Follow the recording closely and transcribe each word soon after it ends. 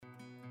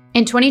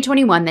In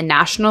 2021, the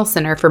National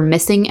Center for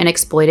Missing and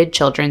Exploited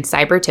Children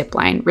Cyber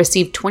Tipline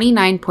received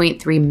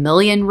 29.3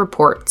 million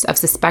reports of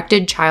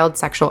suspected child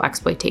sexual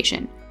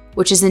exploitation,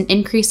 which is an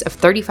increase of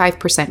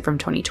 35% from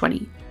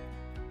 2020.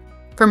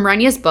 From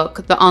Renya's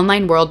book, The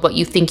Online World: What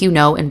You Think You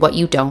Know and What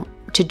You Don't,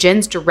 to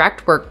Jin's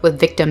direct work with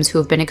victims who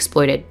have been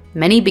exploited,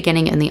 many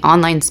beginning in the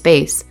online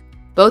space,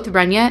 both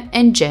Renya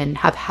and Jin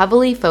have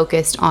heavily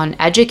focused on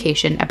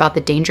education about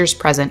the dangers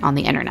present on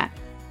the internet.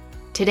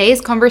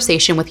 Today's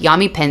conversation with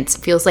Yami Pence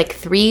feels like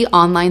three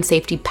online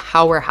safety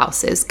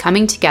powerhouses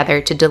coming together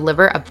to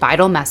deliver a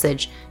vital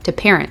message to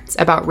parents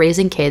about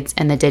raising kids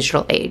in the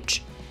digital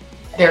age.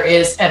 There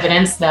is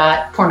evidence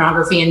that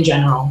pornography in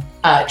general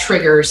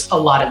triggers a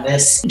lot of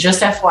this.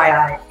 Just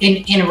FYI,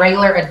 in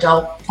regular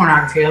adult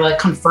pornography, like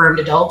confirmed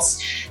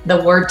adults,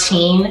 the word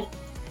teen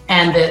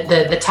and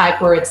the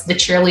type where it's the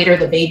cheerleader,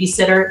 the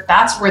babysitter,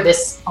 that's where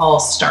this all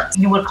starts.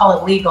 You would call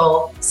it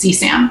legal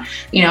CSAM,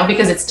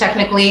 because it's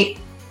technically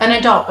an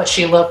adult, but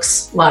she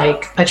looks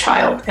like a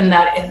child. And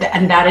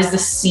that is the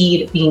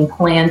seed being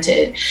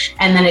planted.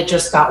 And then it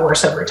just got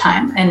worse over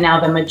time. And now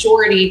the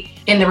majority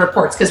in the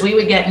reports, because we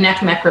would get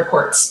neck and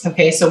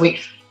okay? So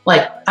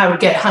I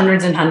would get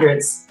hundreds and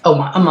hundreds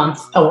a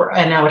month,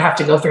 and I would have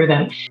to go through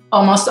them.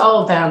 Almost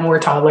all of them were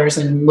toddlers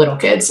and little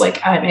kids,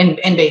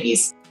 and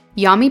babies.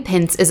 Yami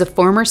Pence is a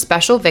former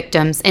Special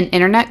Victims and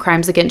Internet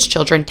Crimes Against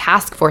Children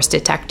task force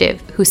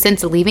detective who,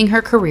 since leaving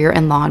her career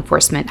in law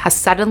enforcement, has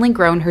suddenly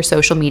grown her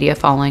social media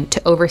following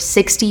to over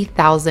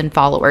 60,000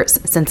 followers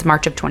since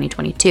March of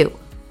 2022.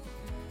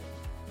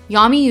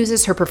 Yami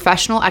uses her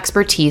professional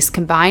expertise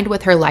combined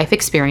with her life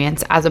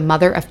experience as a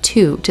mother of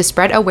two to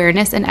spread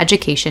awareness and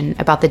education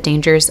about the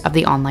dangers of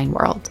the online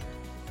world.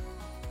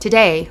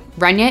 Today,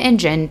 Renya and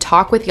Jin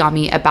talk with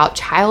Yami about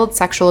child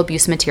sexual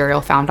abuse material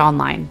found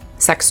online,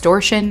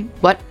 sextortion,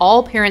 what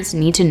all parents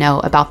need to know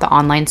about the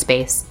online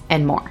space,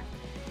 and more.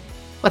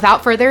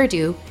 Without further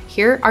ado,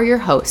 here are your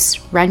hosts,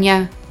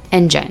 Renya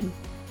and Jin.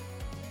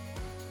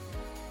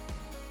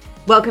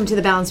 Welcome to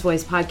the Balanced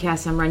Voice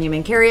podcast. I'm Renya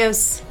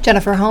Mankarios.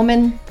 Jennifer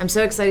Homan. I'm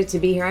so excited to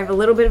be here. I have a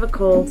little bit of a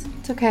cold.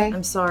 It's okay.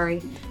 I'm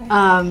sorry.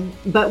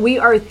 But we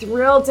are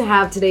thrilled to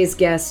have today's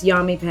guest,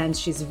 Yami Pence.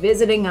 She's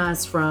visiting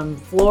us from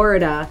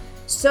Florida.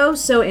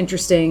 So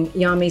interesting.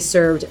 Yami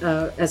served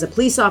as a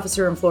police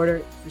officer in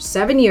Florida for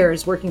 7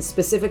 years, working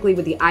specifically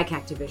with the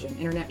ICAC division,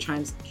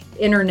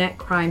 Internet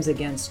Crimes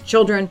Against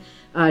Children.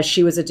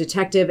 She was a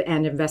detective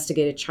and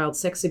investigated child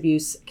sex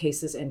abuse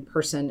cases in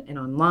person and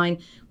online.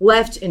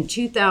 Left in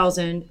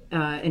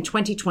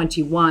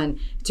 2021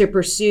 to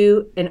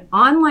pursue an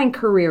online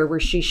career where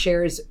she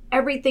shares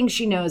everything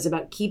she knows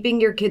about keeping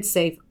your kids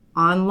safe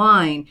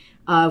online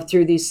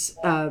through these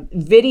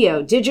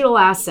digital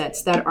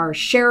assets that are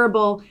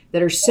shareable,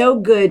 that are so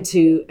good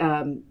to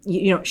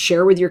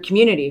share with your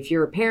community. If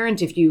you're a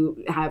parent, if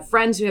you have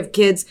friends who have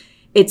kids,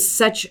 it's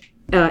such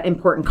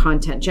important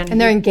content. Jennifer. And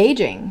they're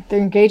engaging.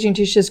 They're engaging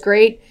too. She has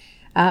great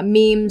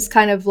memes,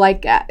 kind of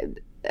like,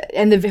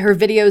 and her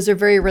videos are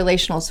very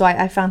relational. So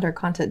I found her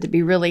content to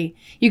be really,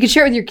 you can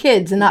share it with your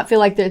kids and not feel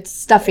like it's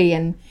stuffy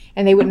and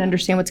they wouldn't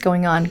understand what's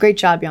going on. Great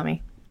job,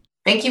 Yami.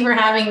 Thank you for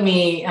having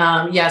me.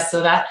 Yes,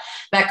 so that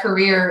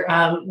career,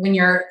 when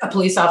you're a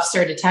police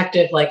officer,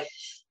 detective,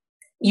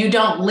 you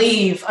don't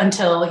leave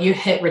until you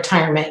hit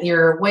retirement.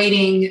 You're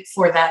waiting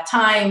for that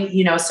time,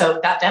 so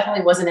that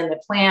definitely wasn't in the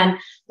plan.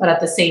 But at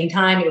the same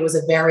time, it was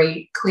a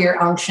very clear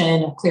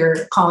unction, a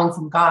clear calling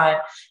from God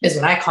is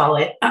what I call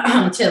it,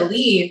 to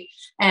leave.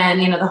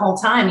 And, the whole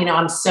time,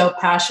 I'm so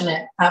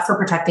passionate for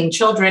protecting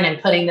children and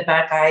putting the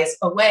bad guys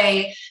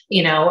away,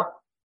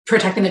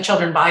 protecting the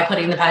children by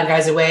putting the bad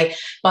guys away.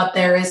 But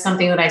there is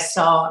something that I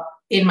saw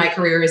in my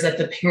career is that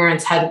the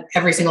parents had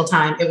every single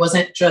time. It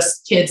wasn't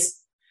just kids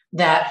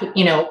that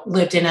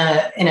lived in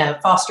a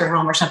foster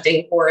home or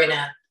something, or in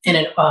a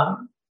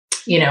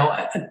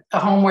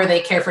home where they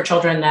care for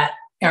children that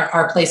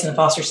are placed in the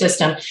foster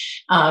system.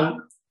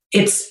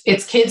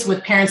 It's kids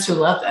with parents who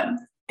love them,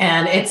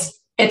 and it's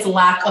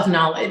lack of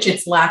knowledge,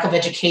 it's lack of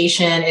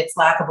education, it's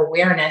lack of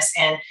awareness.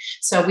 And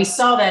so we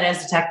saw that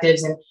as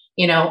detectives, and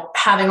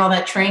having all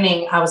that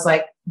training, I was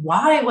like,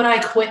 why would I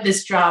quit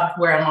this job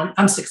where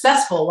I'm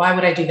successful? Why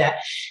would I do that?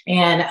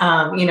 And,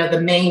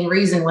 the main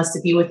reason was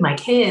to be with my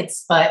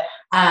kids. But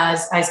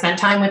as I spent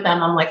time with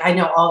them, I'm like, I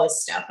know all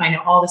this stuff. I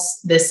know all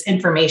this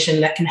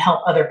information that can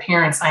help other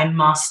parents. I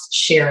must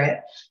share it.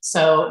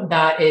 So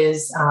that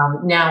is,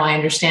 now I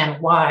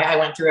understand why I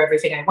went through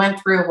everything I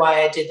went through,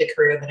 why I did the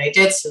career that I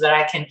did, so that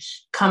I can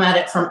come at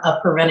it from a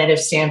preventative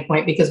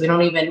standpoint, because we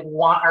don't even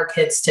want our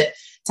kids to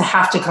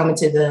have to come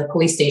into the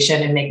police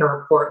station and make a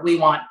report. We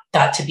want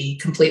that to be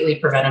completely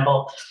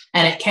preventable,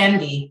 and it can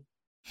be.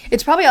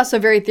 It's probably also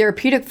very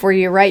therapeutic for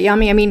you, right,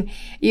 Yami? I mean,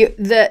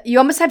 you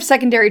almost have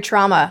secondary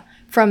trauma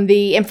from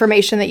the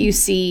information that you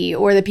see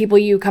or the people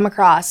you come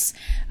across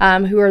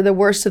who are the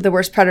worst of the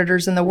worst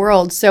predators in the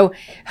world. So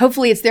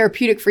hopefully it's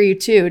therapeutic for you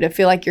too, to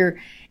feel like you're,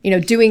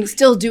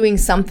 still doing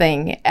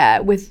something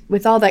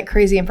with all that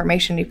crazy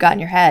information you've got in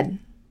your head.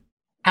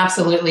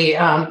 Absolutely.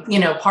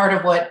 Part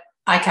of what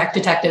ICAC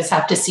detectives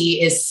have to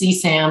see is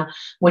CSAM,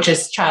 which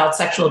is child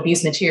sexual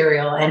abuse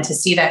material. And to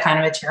see that kind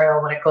of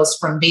material when it goes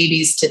from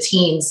babies to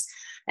teens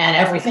and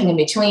everything in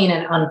between.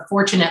 And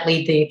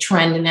unfortunately, the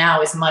trend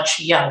now is much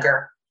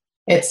younger.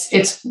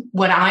 It's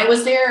when I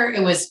was there,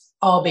 it was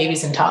all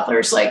babies and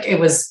toddlers. Like it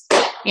was,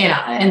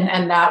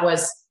 and that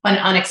was an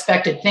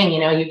unexpected thing.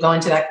 You go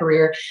into that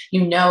career,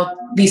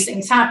 these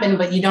things happen,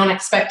 but you don't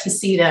expect to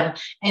see them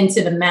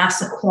into the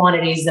massive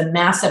quantities, the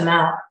mass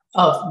amount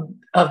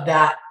of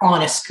that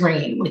on a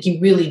screen. Like you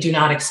really do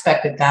not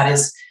expect that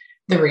is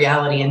the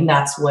reality. And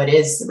that's what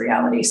is the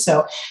reality.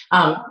 So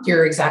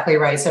you're exactly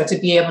right. So to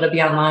be able to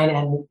be online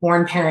and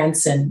warn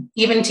parents and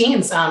even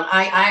teens,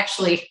 I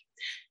actually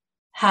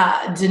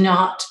did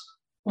not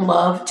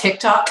love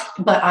TikTok,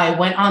 but I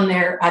went on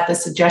there at the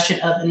suggestion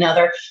of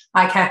another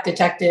ICAC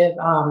detective,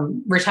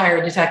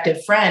 retired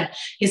detective friend.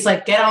 He's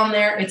like, get on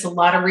there. It's a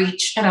lot of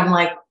reach. And I'm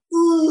like,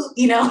 ooh,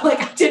 like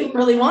I didn't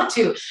really want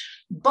to,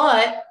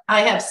 but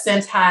I have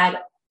since had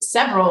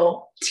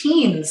several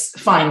teens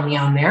find me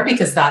on there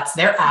because that's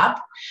their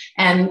app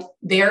and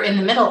they're in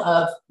the middle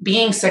of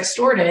being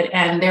sextorted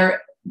and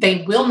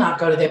they will not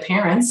go to their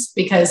parents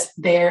because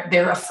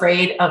they're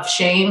afraid of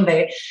shame.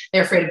 They're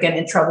afraid of getting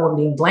in trouble and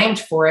being blamed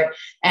for it.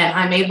 And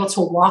I'm able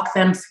to walk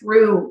them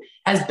through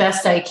as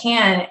best I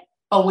can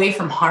away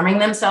from harming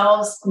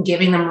themselves,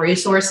 giving them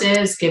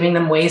resources, giving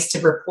them ways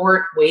to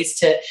report, ways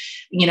to,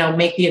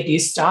 make the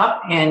abuse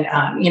stop and,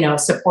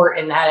 support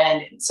in that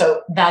end.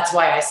 So that's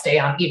why I stay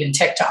on even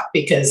TikTok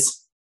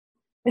because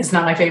it's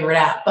not my favorite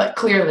app, but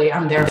clearly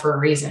I'm there for a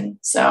reason.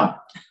 So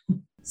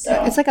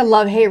it's like a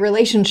love-hate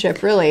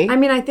relationship, really. I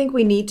mean, I think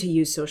we need to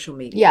use social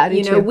media. Yeah, I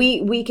do too.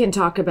 We can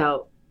talk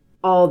about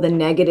all the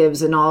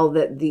negatives and all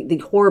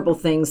the horrible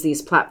things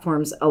these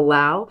platforms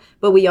allow,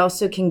 but we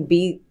also can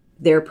be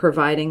there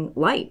providing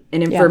light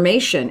and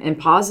information and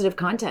positive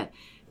content.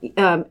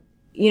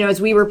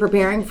 As we were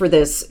preparing for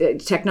this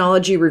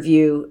Technology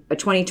Review, a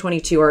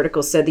 2022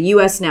 article said the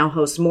U.S. now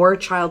hosts more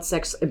child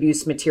sex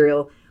abuse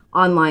material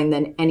online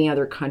than any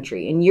other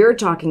country. And you're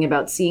talking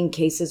about seeing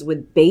cases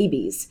with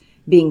babies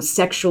being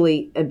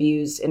sexually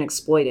abused and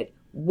exploited.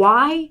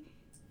 Why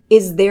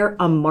is there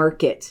a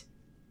market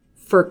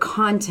for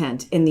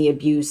content in the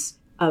abuse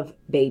of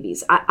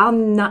babies?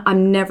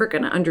 I'm never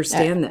going to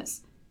understand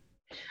this.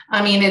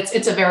 I mean,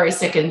 it's a very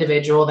sick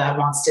individual that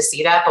wants to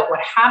see that. But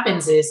what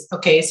happens is,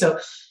 okay, so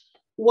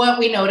what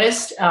we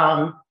noticed,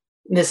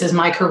 this is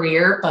my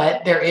career,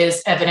 but there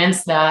is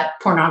evidence that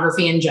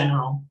pornography in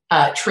general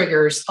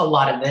triggers a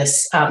lot of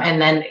this.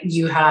 And then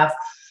you have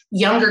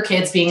younger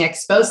kids being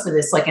exposed to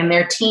this, like in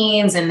their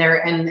teens and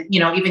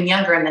even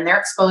younger. And then they're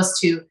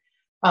exposed to,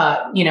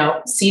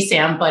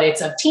 CSAM, but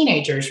it's of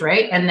teenagers,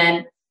 right? And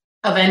then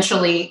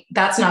eventually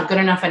that's not good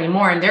enough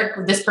anymore. And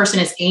this person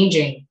is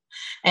aging.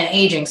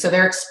 So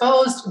they're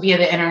exposed via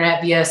the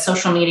internet, via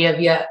social media,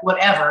 via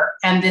whatever.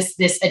 And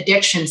this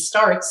addiction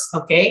starts.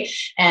 Okay.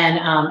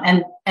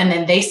 And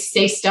then they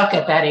stay stuck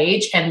at that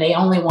age and they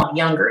only want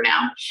younger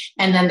now.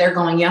 And then they're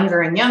going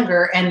younger and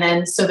younger. And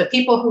then, so the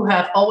people who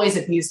have always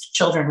abused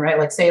children, right?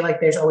 Like say, like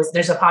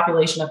there's a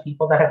population of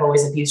people that have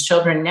always abused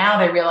children. Now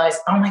they realize,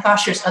 oh my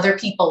gosh, there's other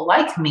people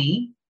like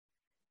me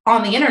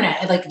on the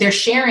internet. Like they're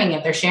sharing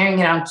it. They're sharing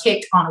it on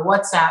Kik, on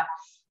WhatsApp,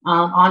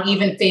 on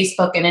even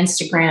Facebook and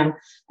Instagram.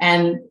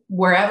 And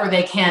wherever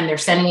they can, they're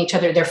finding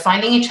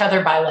each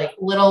other by like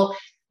little,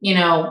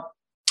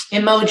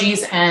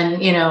 emojis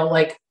and,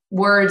 like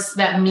words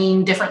that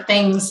mean different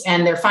things.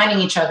 And they're finding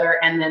each other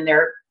and then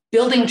they're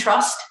building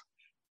trust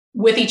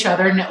with each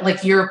other.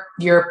 Like you're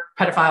a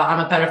pedophile, I'm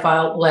a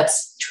pedophile,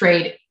 let's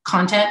trade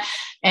content.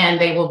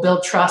 And they will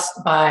build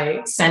trust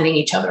by sending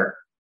each other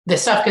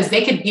this stuff because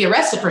they could be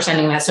arrested for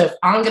sending that. So if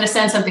I'm going to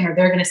send something or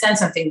they're going to send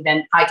something,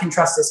 then I can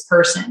trust this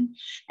person.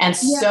 And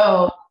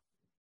so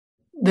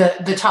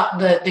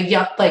the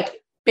young,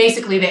 like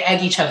basically they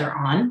egg each other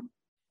on.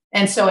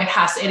 And so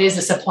it is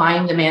a supply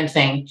and demand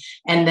thing.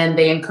 And then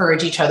they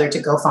encourage each other to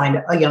go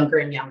find a younger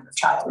and younger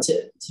child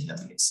to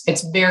abuse.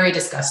 It's very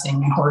disgusting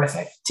and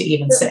horrific to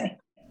even say.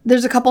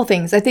 There's a couple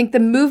things. I think the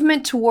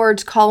movement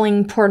towards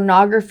calling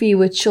pornography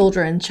with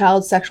children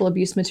child sexual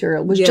abuse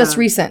material was just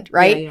recent,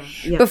 right?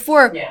 Yeah.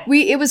 Before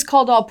it was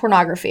called all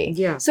pornography.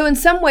 Yeah. So in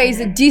some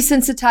ways it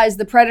desensitized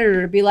the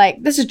predator to be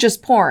like, this is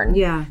just porn.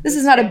 Yeah. This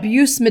is not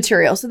abuse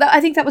material. So I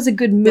think that was a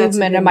good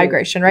movement and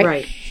migration, right?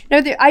 Right.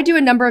 Now, I do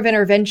a number of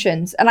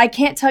interventions and I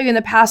can't tell you in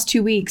the past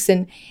 2 weeks,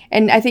 and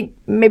I think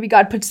maybe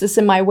God puts this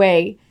in my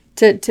way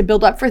to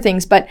build up for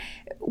things, but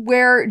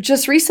where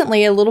just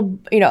recently a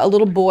young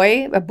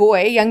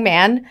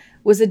man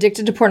was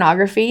addicted to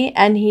pornography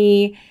and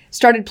he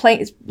started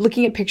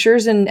looking at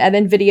pictures and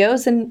then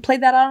videos and played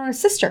that out on his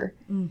sister.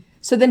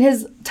 So then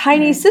his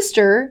tiny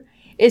sister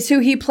is who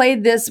he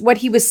played what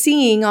he was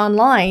seeing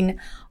online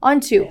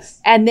onto. Yes.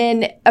 And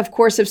then of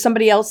course, if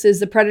somebody else is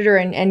the predator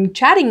and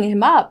chatting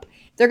him up,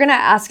 they're going to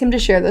ask him to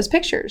share those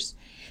pictures.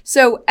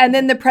 So, and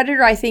then the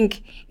predator, I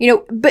think,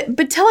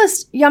 but tell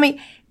us, Yami,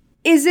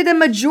 is it a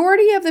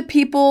majority of the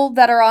people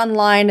that are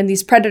online and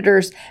these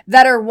predators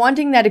that are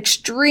wanting that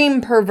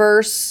extreme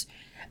perverse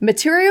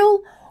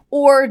material?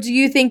 Or do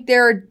you think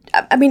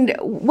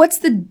what's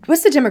the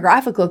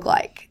demographic look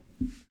like?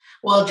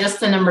 Well, just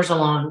the numbers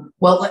alone.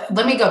 Well,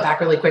 let me go back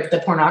really quick. The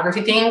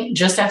pornography thing,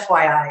 just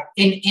FYI,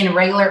 in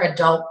regular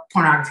adult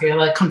pornography,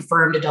 like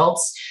confirmed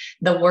adults,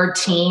 the word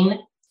teen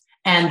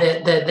and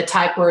the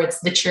type where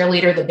it's the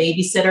cheerleader, the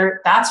babysitter,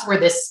 that's where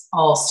this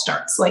all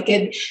starts. Like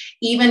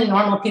even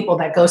normal people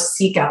that go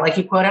seek out, like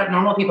you quote out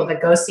normal people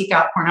that go seek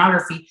out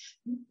pornography,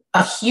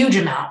 a huge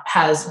amount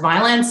has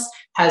violence,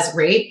 has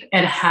rape,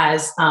 and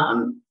has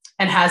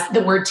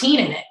the word teen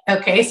in it.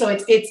 Okay. So you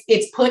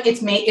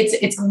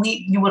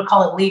would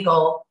call it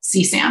legal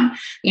CSAM,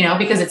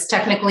 because it's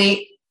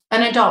technically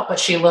an adult, but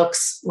she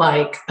looks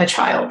like a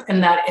child.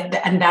 And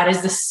that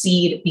is the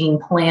seed being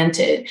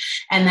planted.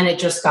 And then it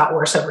just got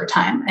worse over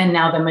time. And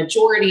now the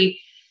majority,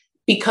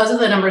 because of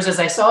the numbers, as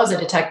I saw as a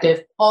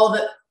detective,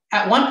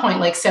 at one point,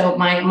 like, so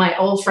my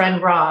old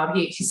friend, Rob,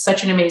 he's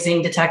such an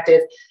amazing detective.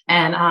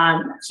 And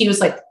he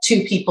was like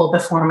 2 people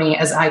before me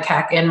as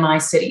ICAC in my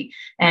city.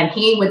 And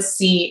he would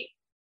see,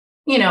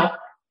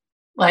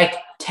 like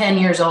 10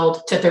 years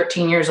old to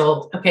 13 years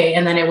old. Okay.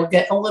 And then it would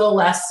get a little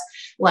less,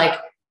 like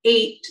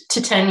 8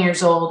 to 10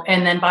 years old.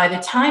 And then by the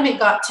time it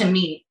got to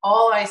me,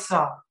 all I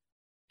saw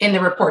in the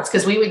reports,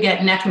 because we would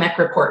get neck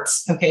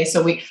reports. Okay.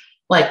 So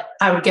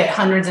I would get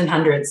hundreds and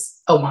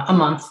hundreds a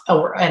month,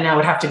 and I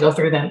would have to go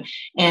through them.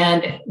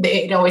 And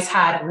it always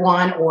had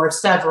one or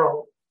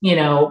several,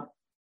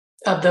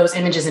 of those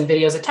images and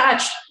videos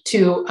attached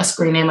to a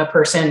screen name of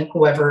person,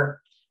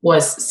 whoever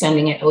was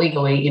sending it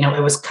illegally.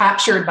 It was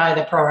captured by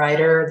the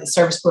provider, the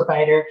service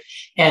provider,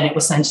 and it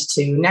was sent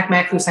to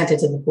NECMEC, who sent it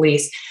to the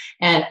police.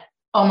 And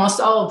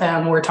almost all of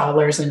them were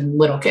toddlers and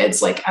little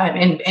kids, like,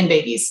 and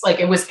babies. Like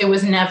it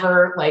was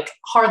never, like,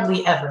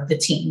 hardly ever the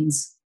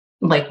teens.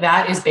 Like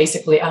that is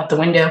basically out the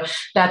window.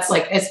 That's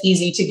like as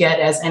easy to get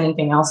as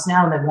anything else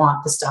now. And they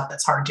want the stuff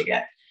that's hard to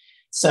get.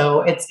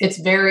 So it's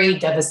very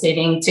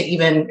devastating to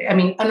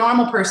a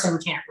normal person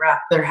can't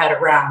wrap their head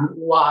around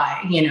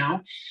why,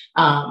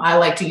 I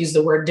like to use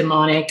the word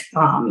demonic.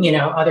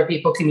 Other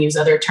people can use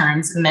other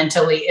terms,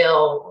 mentally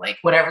ill, like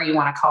whatever you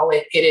want to call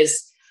it. It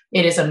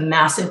is a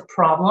massive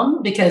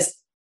problem because,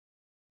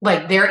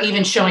 like, they're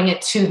even showing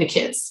it to the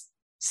kids.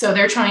 So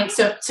they're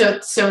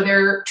so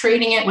they're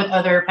trading it with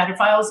other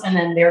pedophiles, and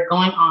then they're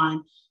going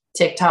on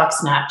TikTok,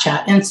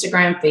 Snapchat,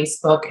 Instagram,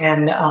 Facebook,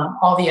 and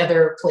all the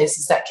other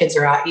places that kids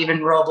are at, even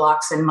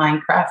Roblox and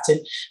Minecraft and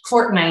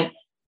Fortnite.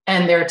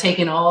 And they're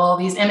taking all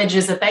these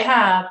images that they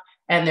have,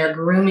 and they're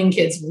grooming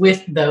kids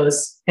with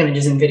those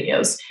images and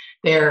videos.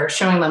 They're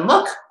showing them,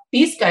 look,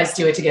 these guys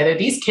do it together.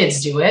 These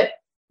kids do it.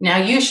 Now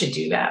you should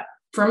do that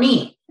for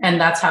me. And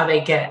that's how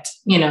they get,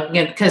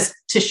 because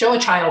to show a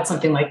child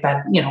something like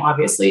that,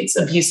 obviously it's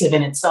abusive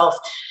in itself.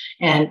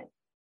 And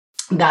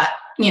that,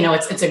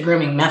 it's a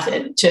grooming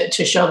method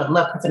to show them,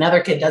 look, if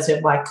another kid does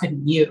it, why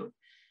couldn't you?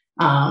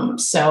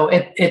 So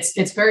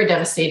it's very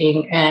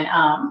devastating. And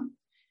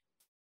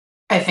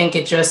I think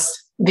it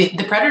just,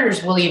 the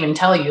predators will even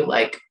tell you,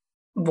 like,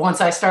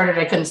 once I started,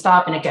 I couldn't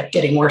stop, and it kept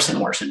getting worse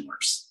and worse and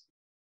worse.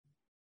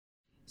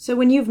 So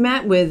when you've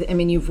met with,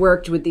 you've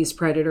worked with these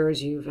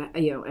predators, you've,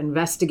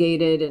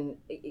 investigated, and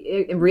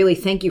really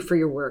thank you for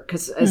your work.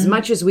 Because as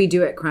much as we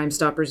do at Crime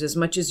Stoppers, as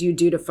much as you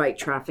do to fight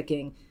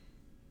trafficking,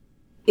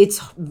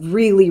 it's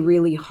really,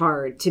 really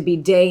hard to be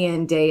day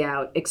in, day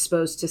out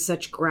exposed to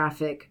such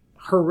graphic,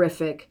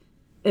 horrific,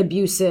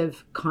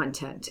 abusive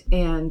content.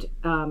 And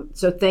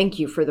so thank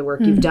you for the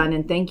work you've done,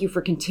 and thank you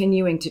for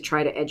continuing to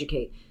try to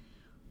educate.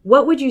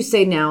 What would you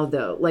say now,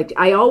 though? Like,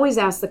 I always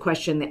ask the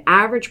question, the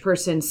average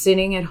person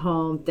sitting at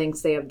home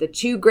thinks they have the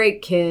 2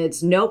 great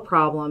kids, no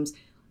problems.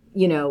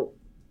 They'll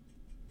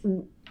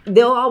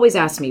always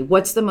ask me,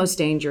 what's the most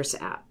dangerous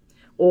app?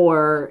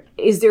 Or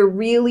is there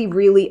really,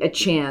 really a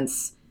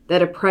chance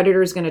that a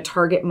predator is going to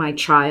target my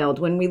child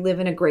when we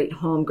live in a great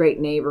home, great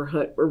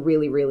neighborhood? We're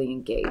really, really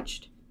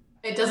engaged.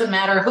 It doesn't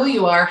matter who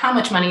you are, how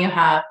much money you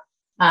have.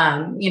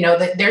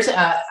 There's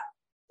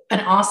an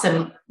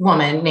awesome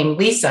woman named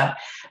Lisa,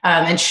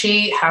 and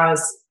she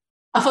has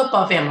a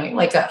football family,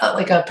 like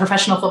a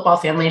professional football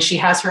family. And she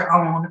has her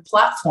own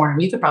platform.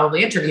 You could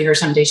probably interview her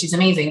someday. She's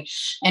amazing.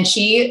 And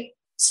she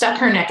stuck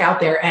her neck out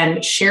there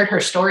and shared her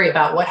story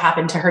about what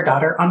happened to her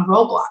daughter on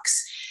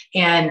Roblox.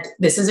 And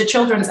this is a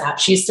children's app.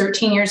 She's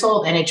 13 years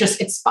old, and it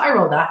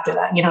spiraled after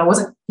that. It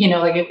wasn't,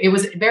 it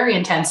was very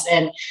intense.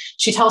 And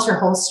she tells her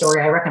whole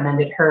story. I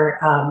recommended her.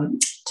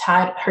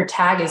 Her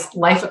tag is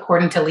Life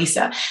According to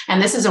Lisa.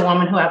 And this is a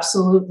woman who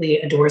absolutely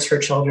adores her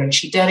children.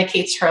 She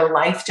dedicates her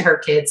life to her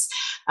kids.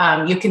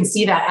 You can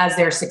see that as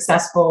they're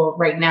successful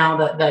right now,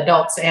 the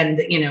adults,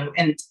 and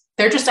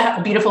they're just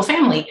a beautiful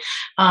family.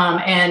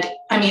 And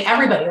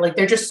everybody, like,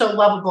 they're just so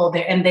lovable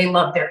there, and they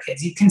love their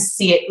kids. You can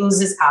see it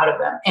oozes out of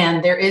them.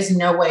 And there is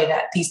no way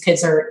that these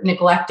kids are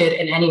neglected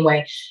in any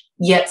way,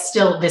 yet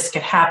still this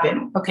could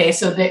happen. Okay.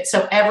 So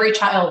every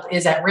child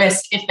is at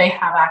risk if they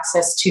have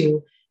access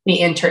to the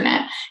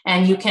internet,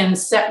 and you can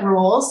set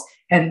rules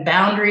and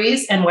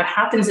boundaries. And what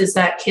happens is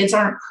that kids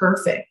aren't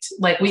perfect.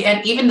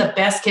 And even the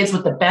best kids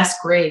with the best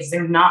grades,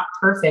 they're not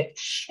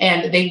perfect,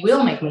 and they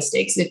will make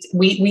mistakes.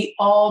 We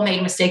all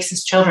made mistakes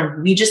as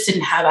children. We just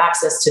didn't have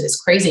access to this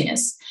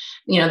craziness.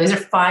 These are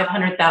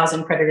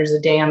 500,000 predators a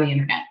day on the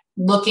internet,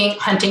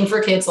 hunting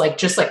for kids.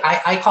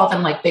 I call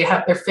them,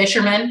 they're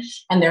fishermen,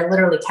 and they're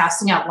literally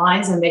casting out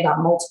lines, and they got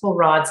multiple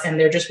rods, and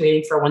they're just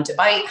waiting for one to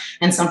bite.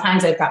 And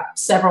sometimes they've got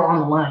several on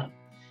the line,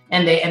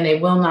 and they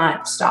will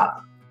not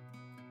stop.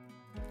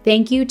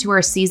 Thank you to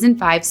our Season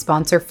 5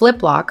 sponsor,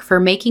 FlipLock,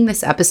 for making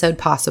this episode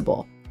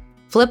possible.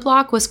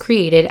 FlipLock was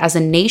created as a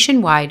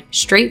nationwide,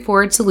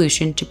 straightforward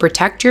solution to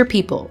protect your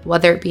people,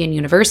 whether it be in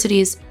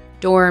universities,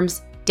 dorms,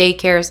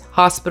 daycares,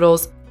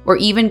 hospitals, or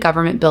even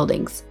government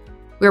buildings.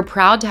 We're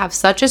proud to have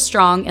such a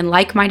strong and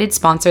like-minded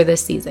sponsor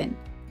this season.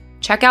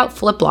 Check out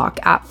FlipLock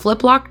at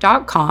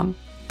fliplock.com.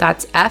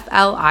 That's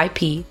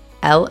FLIPLOK.com.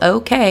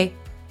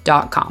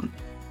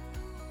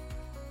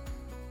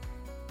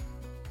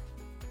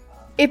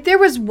 If there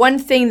was one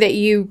thing that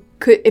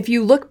if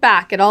you look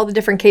back at all the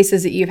different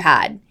cases that you've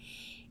had,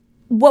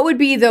 what would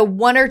be the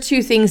one or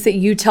two things that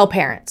you tell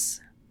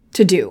parents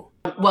to do?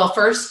 Well,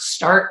 first,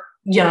 start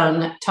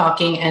young,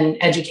 talking and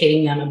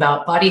educating them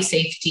about body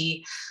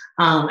safety,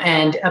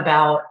 and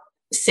about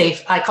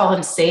I call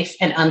them safe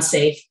and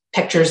unsafe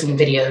pictures and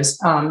videos.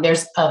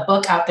 There's a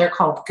book out there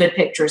called Good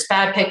Pictures,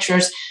 Bad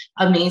Pictures.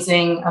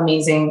 Amazing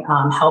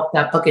help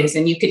that book is.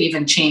 And you could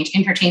even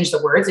interchange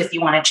the words if you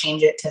want to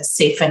change it to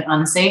safe and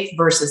unsafe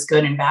versus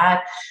good and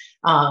bad.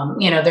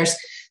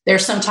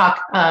 There's some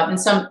talk and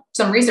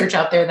some research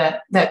out there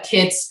that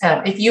kids,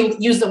 if you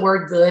use the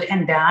word good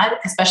and bad,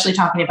 especially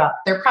talking about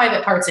their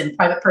private parts in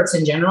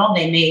general,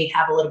 they may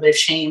have a little bit of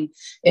shame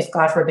if,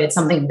 God forbid,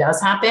 something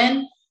does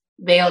happen.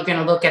 They are going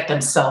to look at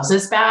themselves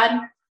as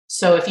bad.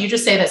 So if you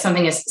just say that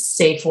something is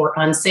safe or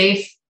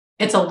unsafe,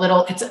 it's a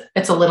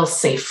little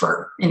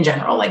safer in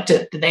general.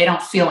 They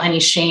don't feel any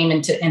shame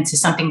into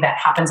something that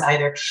happens,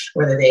 either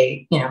whether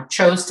they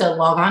chose to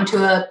log on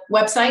to a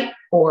website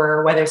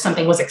or whether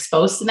something was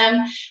exposed to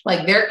them.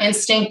 Their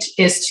instinct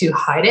is to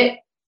hide it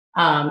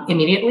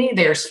immediately.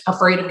 They're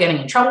afraid of getting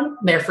in trouble.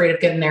 They're afraid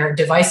of getting their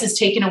devices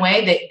taken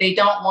away. They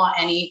don't want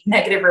any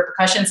negative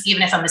repercussions,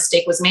 even if a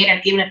mistake was made and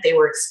even if they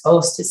were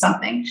exposed to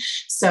something.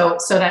 So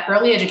that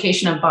early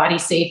education of body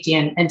safety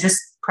and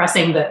just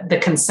pressing the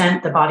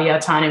consent, the body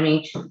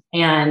autonomy.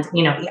 And,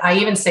 I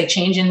even say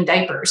change in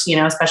diapers,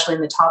 especially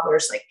in the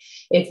toddlers.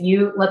 If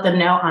you let them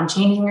know, I'm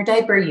changing your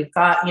diaper, you've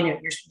got,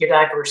 your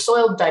diaper is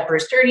soiled, diaper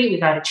is dirty, we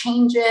got to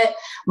change it.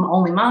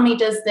 Only mommy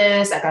does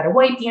this. I got to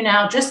wipe you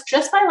now. Just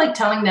by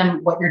telling them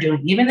what you're doing,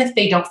 even if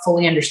they don't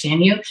fully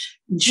understand you,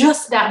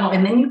 just that.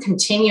 And then you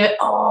continue it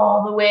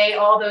all the way,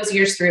 all those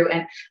years through.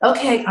 And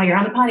okay, you're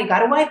on the potty, got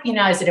to wipe you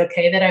now. Is it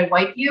okay that I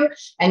wipe you?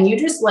 And you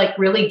just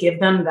really give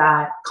them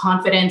that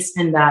confidence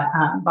and that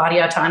body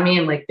autonomy.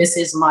 And this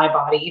is my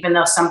body, even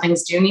though some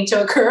things do need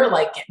to occur,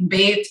 like getting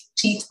bathed,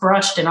 teeth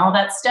brushed and all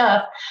that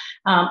stuff.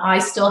 I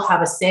still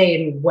have a say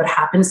in what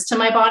happens to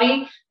my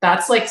body.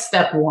 That's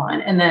step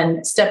one. And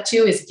then step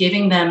two is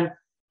giving them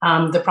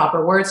the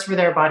proper words for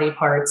their body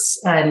parts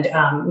and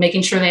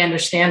making sure they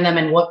understand them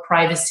and what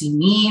privacy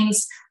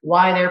means,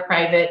 why they're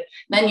private.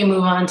 Then you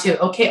move on to,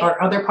 okay,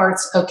 are other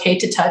parts okay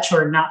to touch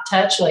or not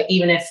touch,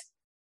 even if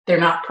they're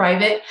not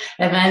private?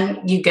 And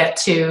then you get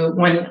to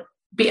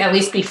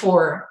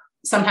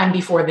sometime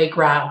before they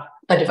grab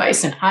a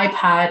device, an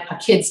iPad, a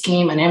kid's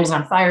game, an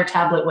Amazon Fire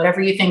tablet, whatever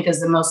you think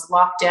is the most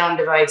locked down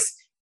device,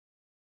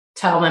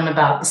 tell them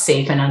about the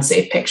safe and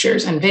unsafe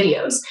pictures and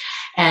videos.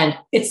 And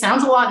it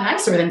sounds a lot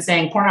nicer than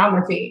saying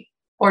pornography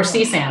or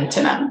CSAM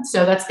to them.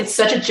 So it's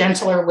such a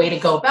gentler way to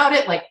go about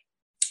it.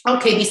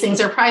 Okay, these things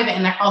are private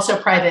and they're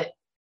also private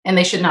and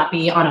they should not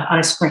be on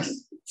a screen,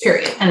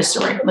 period. End of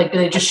story.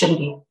 They just shouldn't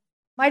be.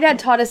 My dad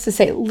taught us to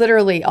say,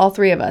 literally all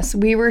three of us,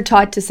 we were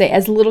taught to say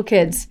as little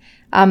kids,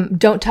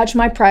 don't touch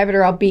my private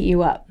or I'll beat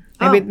you up.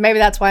 Maybe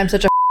that's why I'm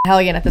such a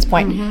hellion at this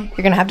point. Mm-hmm. You're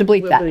going to have to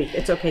bleep that.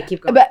 It's okay.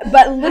 Keep going.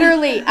 But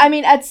literally,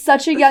 at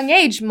such a young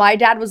age, my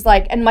dad was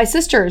and my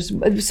sisters,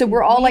 so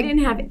we're all we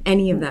didn't have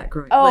any of that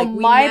growing up. Oh,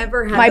 we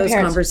never had those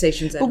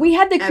conversations. But we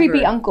had the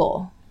creepy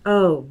uncle.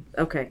 Oh,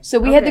 okay. So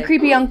we had the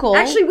creepy uncle.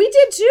 Actually, we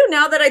did too,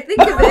 now that I think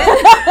of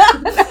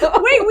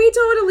it. Wait, we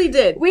totally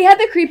did. We had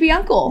the creepy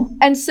uncle.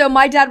 And so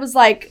my dad was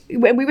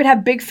we would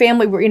have big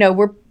family,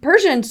 we're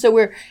Persian, so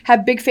we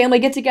have big family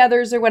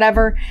get-togethers or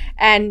whatever.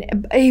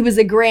 And he was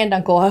a grand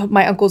uncle.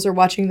 My uncles are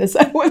watching this.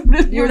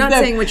 You're not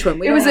saying which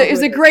one. It was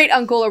a great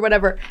uncle or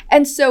whatever.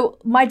 And so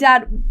my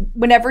dad,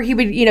 whenever he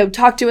would,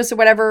 talk to us or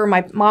whatever, or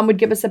my mom would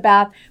give us a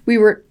bath,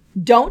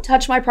 don't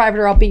touch my private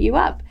or I'll beat you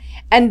up.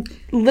 And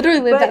literally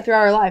lived that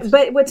throughout our lives.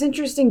 But what's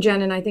interesting,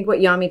 Jen, and I think what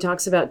Yami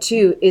talks about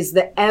too, is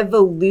the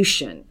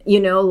evolution,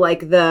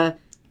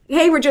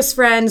 hey, we're just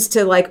friends,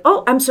 to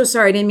oh, I'm so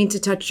sorry, I didn't mean to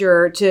touch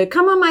to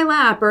come on my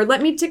lap, or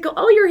let me tickle,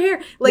 your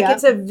hair.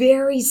 It's a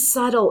very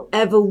subtle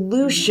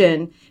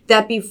evolution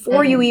that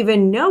before you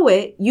even know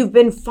it, you've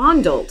been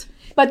fondled.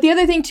 But the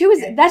other thing too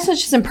is that's not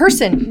just in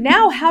person.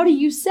 Now, how do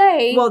you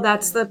say? Well,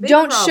 that's the big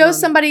don't problem. show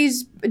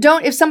somebody's.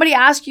 Don't if somebody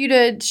asks you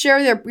to share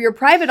your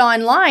private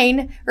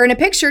online or in a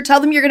picture,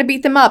 tell them you're going to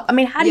beat them up. I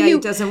mean, how do you?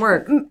 It doesn't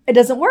work. It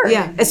doesn't work.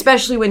 Yeah,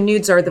 especially when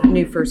nudes are the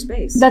new first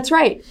base. That's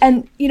right.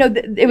 And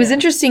it was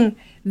interesting.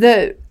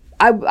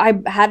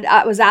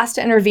 I was asked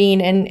to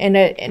intervene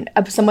in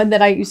someone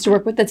that I used to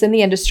work with that's in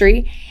the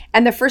industry,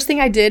 and the first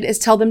thing I did is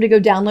tell them to go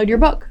download your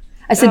book.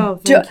 I said,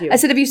 I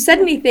said, have you said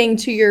anything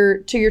to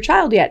your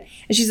child yet?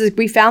 And she says,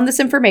 we found this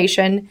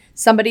information.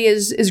 Somebody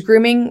is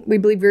grooming, we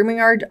believe grooming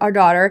our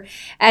daughter.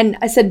 And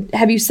I said,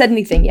 have you said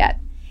anything yet?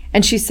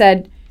 And she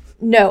said,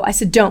 no. I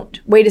said, don't.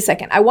 Wait a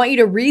second. I want you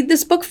to read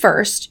this book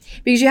first,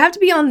 because you have to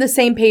be on the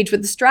same page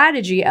with the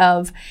strategy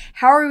of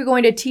how are we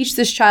going to teach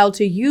this child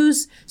to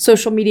use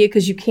social media,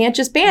 because you can't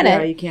just ban it.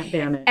 Yeah, you can't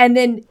ban it. And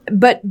then,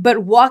 but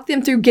walk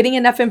them through getting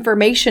enough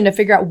information to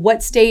figure out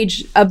what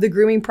stage of the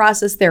grooming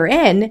process they're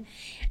in.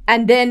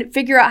 And then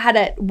figure out how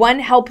to, one,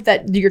 help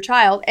that your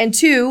child, and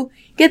two,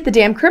 get the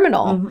damn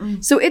criminal.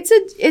 Mm-hmm. So it's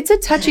a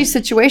touchy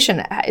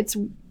situation.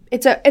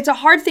 It's a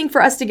hard thing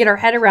for us to get our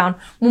head around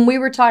when we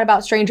were taught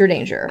about stranger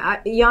danger.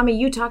 Yami,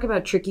 you talk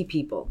about tricky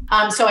people.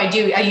 So I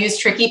do. I use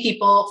tricky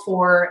people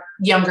for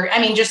younger.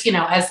 I mean, just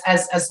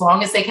as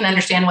long as they can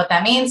understand what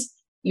that means,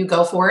 you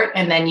go for it,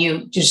 and then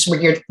you just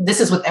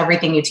this is with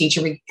everything you teach.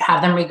 You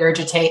have them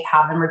regurgitate,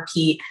 have them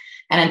repeat.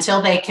 And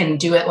until they can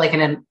do it like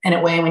in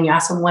a way, when you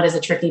ask them what is a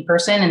tricky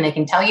person and they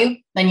can tell you,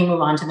 then you move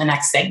on to the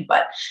next thing.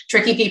 But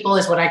tricky people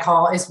is what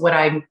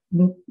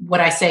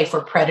I say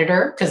for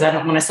predator, because I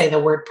don't want to say the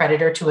word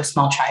predator to a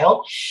small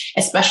child,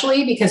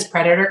 especially because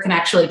predator can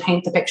actually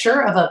paint the picture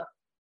of a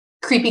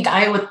creepy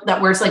guy that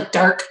wears like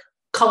dark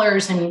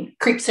colors and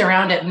creeps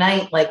around at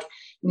night. Like,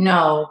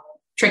 no,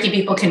 tricky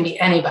people can be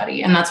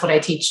anybody. And that's what I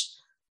teach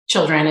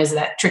children, is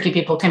that tricky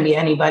people can be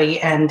anybody,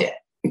 and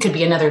it could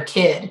be another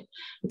kid.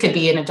 It could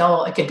be an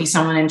adult. It could be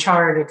someone in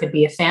charge. It could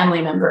be a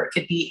family member. It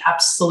could be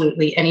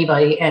absolutely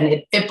anybody.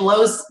 And it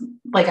blows.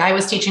 Like, I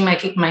was teaching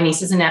my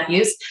nieces and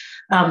nephews.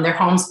 They're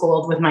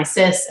homeschooled with my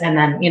sis. And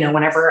then,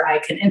 whenever I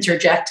can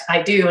interject,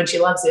 I do, and she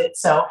loves it.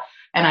 So,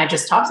 and I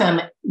just talk to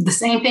them the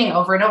same thing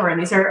over and over.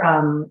 And these are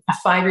a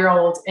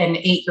 5-year-old, an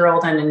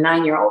 8-year-old, and a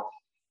 9-year-old.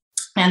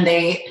 And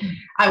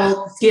I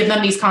will give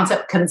them these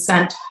concepts: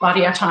 consent,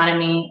 body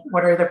autonomy.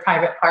 What are their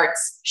private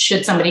parts?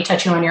 Should somebody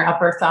touch you on your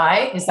upper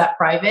thigh? Is that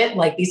private?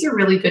 Like, these are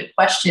really good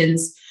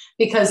questions,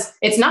 because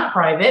it's not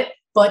private,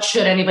 but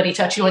should anybody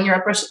touch you on your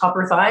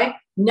upper thigh?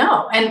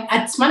 No. And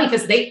it's funny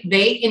because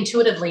they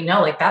intuitively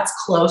know, like, that's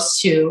close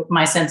to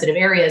my sensitive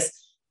areas,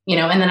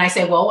 and then I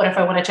say, well, what if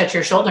I want to touch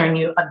your shoulder and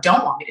you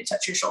don't want me to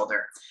touch your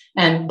shoulder?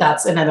 And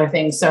that's another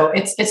thing. So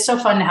it's so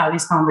fun to have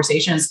these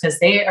conversations, because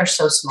they are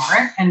so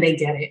smart and they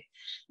get it.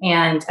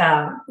 And,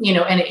 and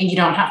you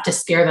don't have to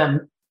scare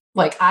them.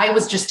 Like, I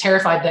was just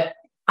terrified that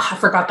I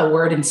forgot the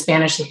word in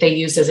Spanish that they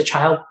used as a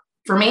child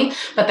for me,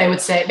 but they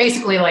would say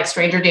basically like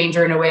stranger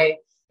danger, in a way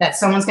that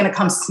someone's going to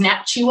come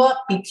snatch you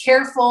up. Be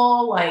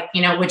careful. Like,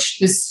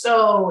 which is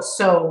so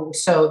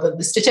the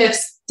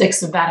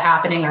statistics of that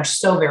happening are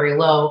so very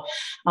low.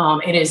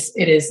 It is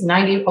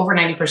over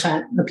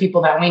 90% the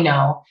people that we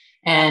know.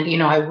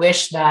 And, I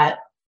wish that,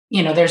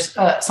 there's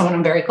someone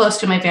I'm very close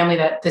to in my family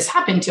that this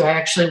happened to. I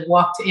actually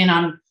walked in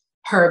on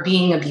her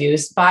being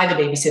abused by the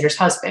babysitter's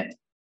husband.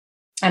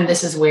 And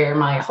this is where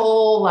my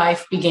whole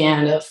life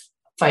began of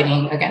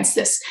fighting against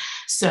this.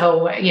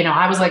 So,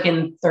 I was like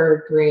in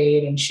 3rd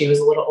grade and she was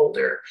a little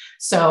older.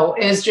 So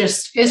it's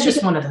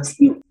just one of those.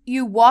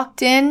 You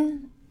walked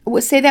in,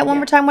 say that one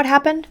more time. What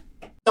happened?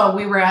 So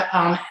we were at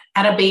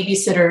a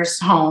babysitter's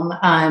home,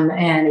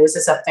 and it was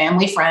just a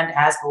family friend,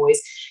 as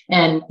always.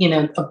 And,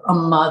 a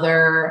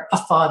mother, a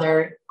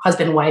father,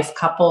 husband, wife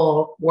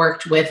couple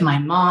worked with my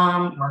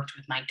mom, worked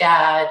with my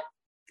dad,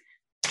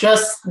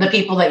 just the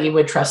people that you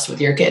would trust with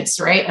your kids,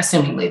 right?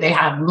 Assumingly they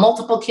have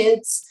multiple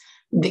kids,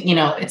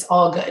 it's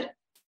all good.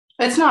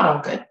 But it's not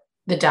all good.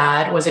 The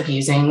dad was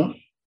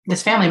abusing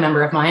this family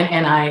member of mine,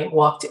 and I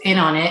walked in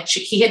on it.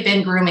 He had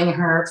been grooming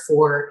her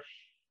for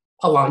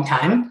a long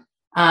time.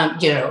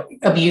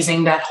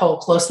 Abusing that whole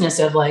closeness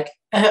of like,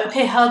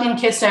 okay, hug and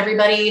kiss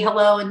everybody,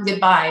 hello and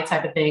goodbye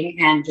type of thing.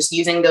 And just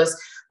using those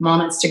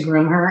moments to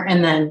groom her.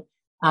 And then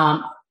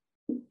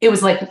it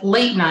was like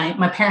late night.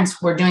 My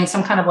parents were doing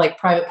some kind of like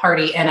private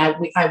party. And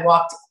I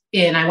walked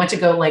in, I went to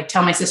go like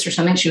tell my sister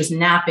something. She was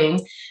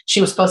napping.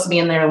 She was supposed to be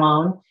in there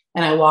alone.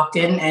 And I walked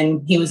in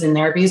and he was in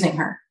there abusing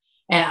her.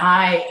 And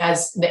I,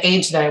 as the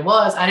age that I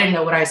was, I didn't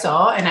know what I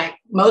saw. And I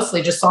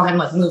mostly just saw him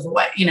like move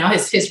away.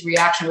 His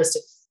reaction was to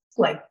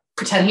like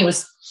pretend he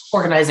was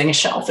organizing a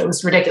shelf. It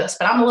was ridiculous,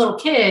 but I'm a little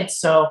kid,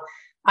 so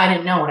I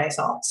didn't know what I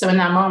saw. So in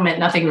that moment,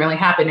 nothing really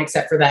happened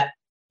except for that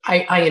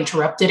I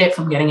interrupted it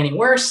from getting any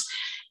worse.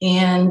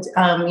 And,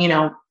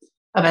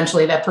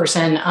 eventually that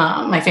person,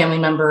 my family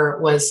member,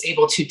 was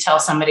able to tell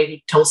somebody who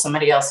told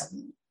somebody else,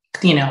 and,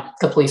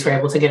 the police were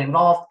able to get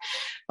involved.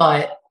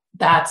 But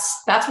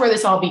that's where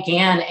this all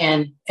began.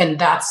 And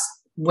that's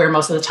where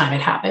most of the time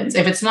it happens.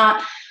 If it's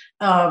not,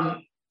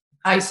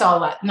 I saw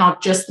that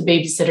not just the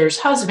babysitter's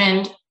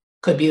husband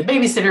could be the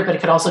babysitter, but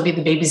it could also be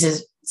the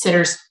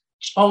babysitter's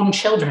own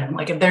children.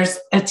 Like if there's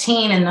a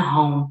teen in the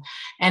home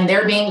and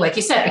they're being, like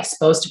you said,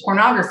 exposed to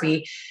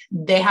pornography,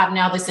 they have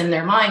now this in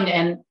their mind,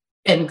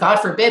 and God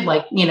forbid,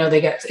 like,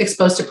 they get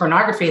exposed to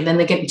pornography and then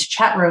they get into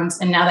chat rooms,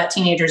 and now that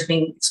teenager is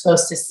being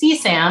exposed to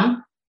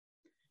CSAM.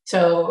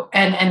 So,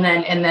 and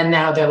then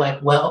now they're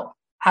like, well,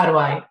 how do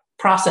I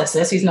process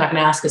this? He's not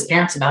going to ask his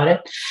parents about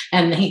it.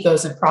 And he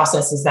goes and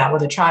processes that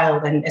with a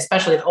child. And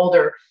especially the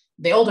older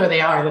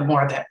they are, the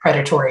more that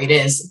predatory it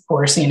is. Of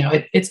course,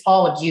 it's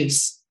all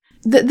abuse.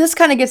 This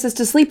kind of gets us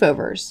to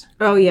sleepovers.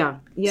 Oh yeah.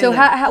 So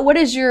how what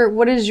is your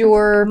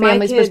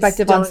family's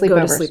perspective on sleepovers?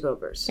 Go to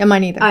sleepovers. Yeah,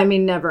 mine either. I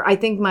mean, never. I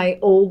think my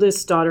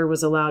oldest daughter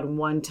was allowed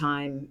one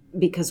time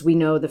because we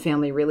know the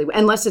family really well.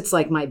 Unless it's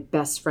like my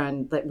best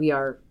friend that we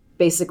are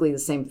basically the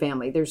same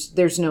family.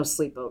 There's no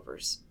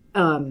sleepovers.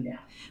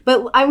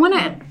 But I want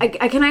to.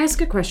 Can I ask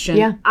a question?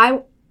 Yeah.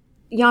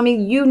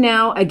 Yami, you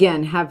now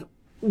again have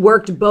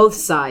worked both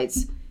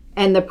sides.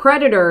 And the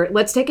predator,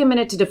 let's take a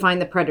minute to define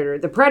the predator.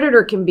 The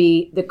predator can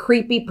be the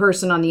creepy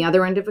person on the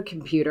other end of a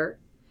computer.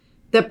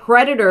 The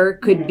predator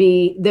could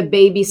be the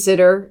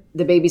babysitter,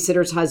 the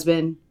babysitter's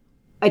husband,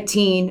 a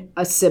teen,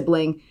 a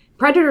sibling.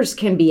 Predators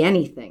can be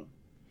anything.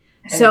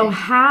 So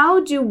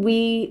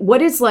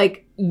what is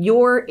like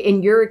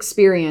in your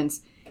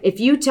experience, if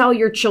you tell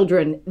your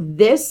children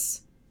this,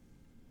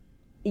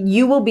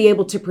 you will be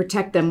able to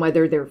protect them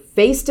whether they're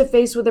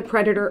face-to-face with a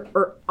predator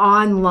or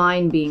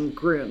online being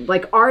groomed.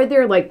 Like, are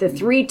there like the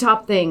 3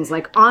 top things?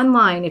 Like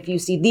online, if you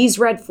see these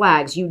red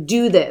flags, you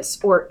do this.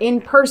 Or in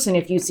person,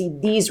 if you see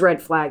these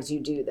red flags, you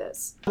do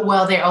this.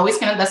 Well, they're always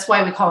that's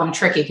why we call them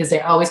tricky, because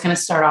they're always going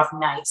to start off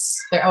nice.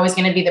 They're always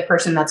going to be the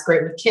person that's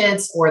great with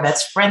kids, or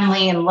that's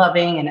friendly and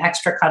loving and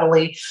extra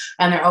cuddly.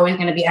 And they're always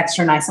going to be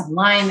extra nice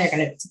online. They're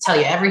going to tell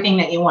you everything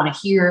that you want to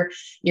hear.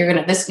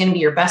 This is going to be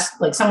your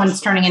best, like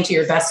someone's turning into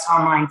your best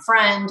online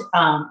friend,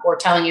 or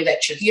telling you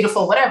that you're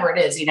beautiful, whatever it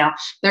is,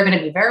 they're going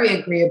to be very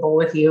agreeable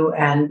with you.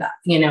 And,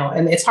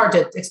 and it's hard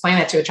to explain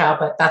that to a child,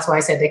 but that's why I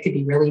said they could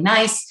be really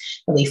nice,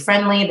 really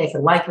friendly. They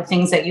could like the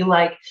things that you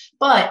like.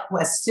 But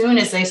as soon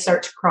as they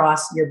start to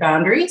cross your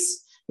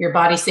boundaries, your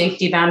body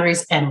safety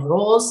boundaries and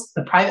rules,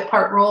 the private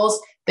part rules,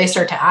 they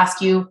start to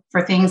ask you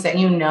for things that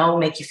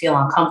make you feel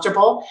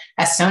uncomfortable.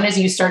 As soon as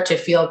you start to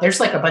feel, there's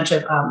like a bunch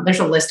of, there's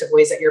a list of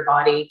ways that your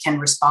body can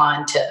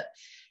respond to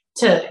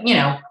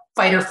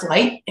fight or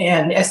flight.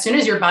 And as soon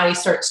as your body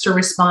starts to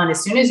respond,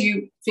 as soon as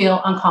you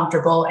feel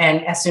uncomfortable,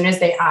 and as soon as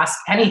they ask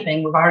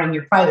anything regarding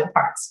your private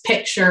parts,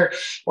 picture,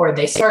 or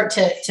they start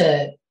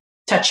to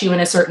touch you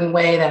in a certain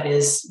way that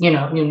is,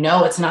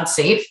 it's not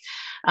safe.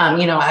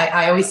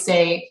 I always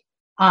say,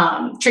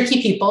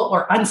 tricky people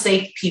or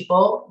unsafe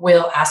people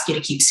will ask you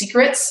to keep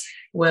secrets,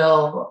 they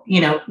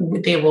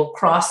will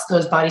cross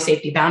those body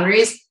safety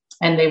boundaries,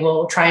 and they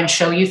will try and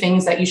show you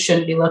things that you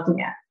shouldn't be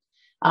looking at.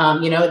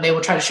 They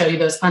will try to show you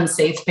those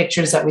unsafe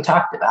pictures that we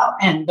talked about.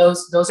 And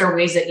those are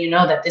ways that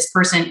that this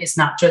person is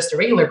not just a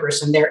regular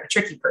person, they're a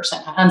tricky person,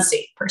 an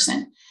unsafe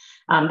person.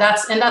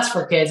 That's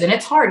for kids. And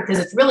it's hard because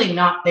it's really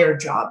not their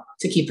job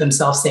to keep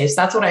themselves safe. So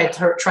that's what I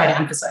try to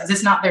emphasize.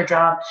 It's not their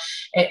job.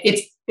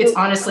 It's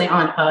honestly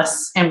on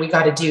us, and we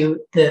got to do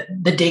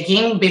the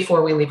digging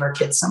before we leave our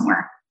kids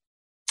somewhere.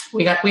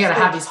 We got to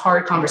have these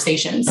hard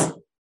conversations.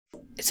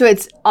 So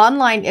it's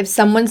online if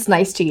someone's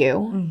nice to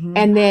you,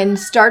 and then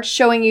starts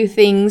showing you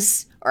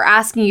things or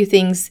asking you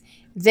things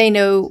they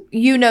know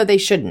they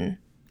shouldn't.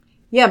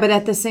 Yeah, but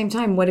at the same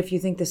time, what if you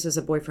think this is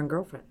a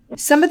boyfriend-girlfriend?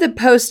 Some of the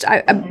posts,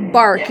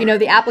 Bark,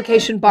 the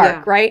application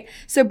Bark, right?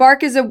 So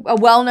Bark is a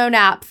well-known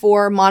app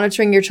for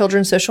monitoring your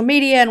children's social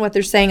media and what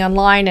they're saying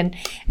online and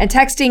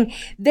texting.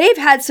 They've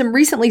had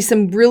recently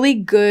some really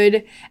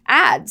good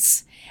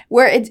ads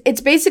where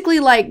it's basically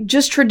like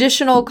just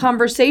traditional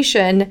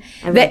conversation.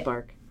 I love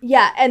Bark.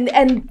 Yeah,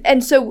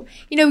 and so,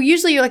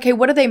 usually you're like, hey,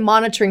 what are they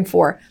monitoring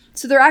for?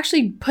 So they're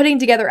actually putting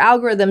together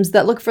algorithms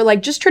that look for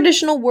like just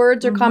traditional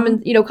words or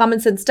common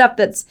sense stuff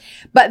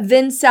but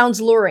then sounds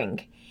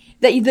luring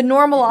that the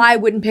normal eye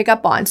wouldn't pick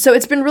up on. So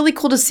it's been really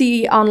cool to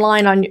see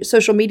online on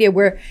social media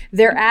where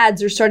their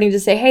ads are starting to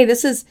say, hey,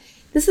 this is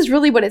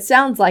really what it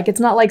sounds like. It's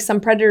not like some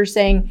predator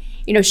saying,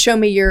 show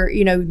me your,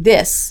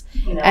 this.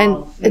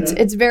 And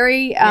it's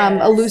very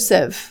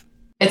elusive.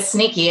 It's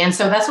sneaky. And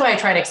so that's why I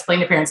try to explain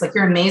to parents, like,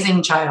 your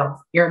amazing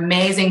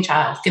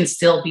child can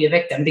still be a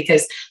victim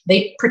because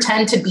they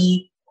pretend to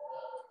be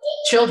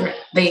children.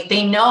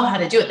 They know how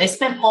to do it. They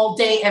spend all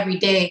day, every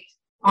day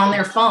on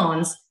their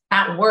phones,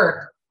 at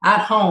work,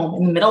 at home,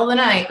 in the middle of the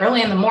night,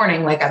 early in the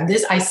morning. Like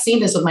I've seen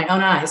this with my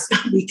own eyes.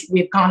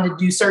 We've gone to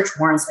do search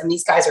warrants, and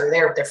these guys are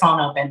there with their phone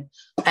open,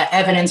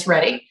 evidence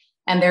ready.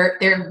 And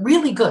they're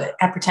really good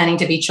at pretending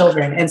to be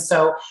children. And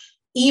so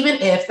even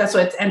if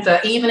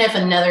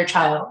another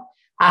child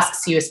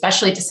asks you,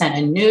 especially to send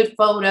a nude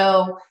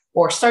photo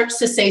or starts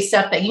to say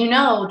stuff that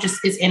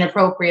just is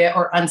inappropriate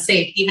or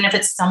unsafe, even if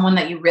it's someone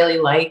that you really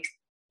like,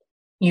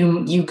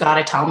 you got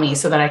to tell me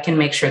so that I can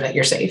make sure that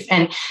you're safe.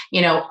 And,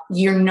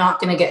 you're not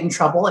going to get in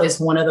trouble is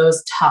one of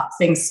those top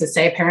things to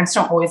say. Parents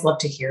don't always love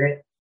to hear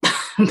it.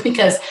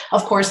 because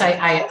of course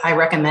I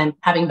recommend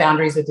having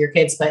boundaries with your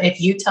kids. But if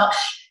you tell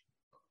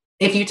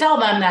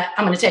them that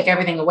I'm going to take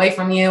everything away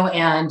from you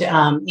and,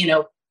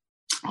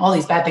 all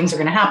these bad things are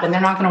going to happen, they're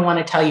not going to want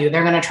to tell you.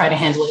 They're going to try to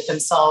handle it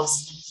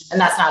themselves.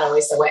 And that's not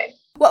always the way.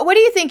 What do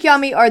you think,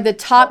 Yami, are the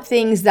top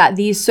things that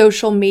these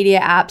social media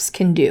apps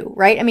can do,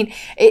 right? I mean,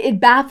 it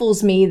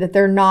baffles me that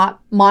they're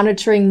not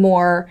monitoring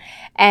more,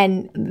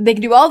 and they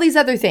can do all these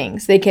other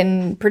things. They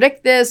can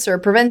predict this or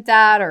prevent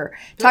that or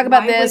talk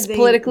about this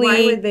politically.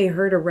 Why would they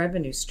hurt a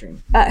revenue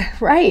stream?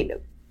 Right.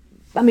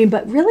 I mean,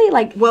 but really,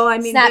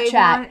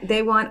 Snapchat.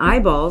 They want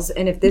eyeballs,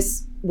 and if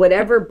this,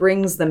 whatever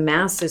brings the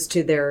masses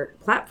to their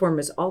platform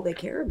is all they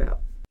care about.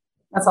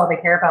 That's all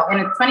they care about. And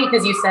it's funny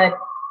because you said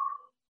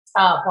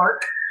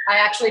Bark. I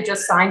actually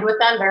just signed with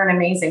them. They're an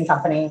amazing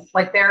company.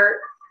 Like their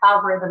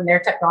algorithm, their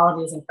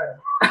technology is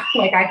incredible.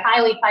 Like I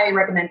highly, highly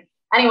recommend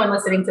anyone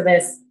listening to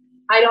this.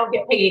 I don't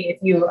get paid if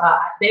you,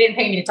 they didn't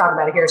pay me to talk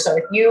about it here. So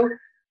if you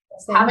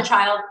have a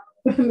child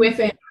with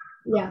it,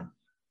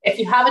 if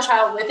you have a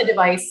child with a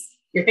device,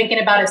 you're thinking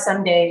about it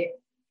someday.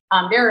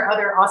 There are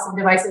other awesome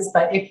devices,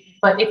 but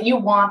if you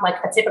want like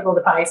a typical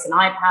device, an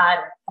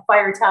iPad, a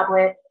Fire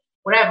tablet,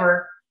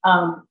 whatever,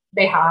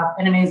 they have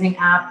an amazing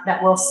app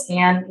that will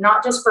scan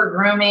not just for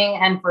grooming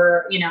and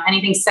for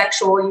anything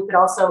sexual. You could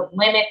also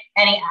limit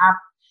any app.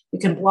 You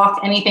can block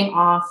anything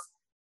off.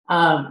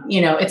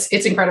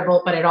 It's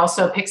incredible, but it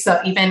also picks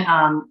up even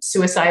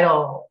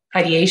suicidal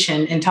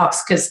ideation and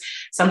talks, because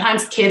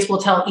sometimes kids will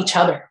tell each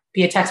other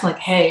via text like,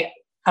 "Hey,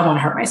 I want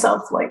to hurt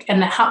myself."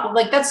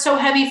 That's so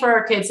heavy for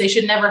our kids. They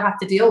should never have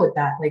to deal with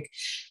that. Like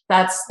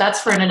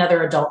that's for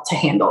another adult to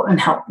handle and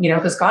help,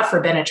 because God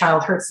forbid a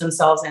child hurts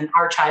themselves and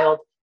our child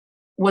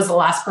was the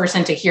last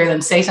person to hear them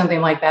say something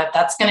like that.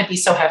 That's going to be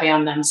so heavy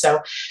on them.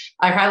 So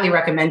I highly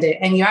recommend it.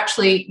 And you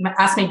actually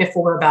asked me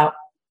before about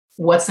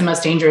what's the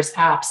most dangerous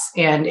apps.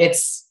 And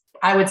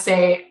I would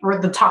say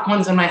the top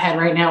ones in my head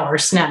right now are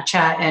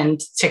Snapchat and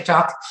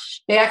TikTok.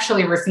 They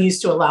actually refuse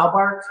to allow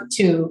Bark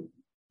to.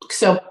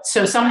 So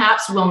some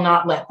apps will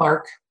not let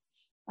Bark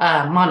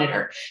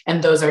monitor.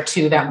 And those are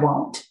two that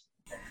won't.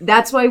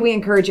 That's why we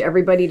encourage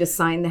everybody to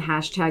sign the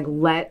hashtag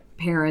Let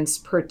Parents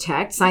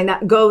Protect. Sign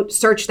that, go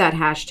search that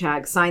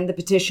hashtag, sign the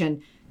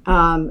petition,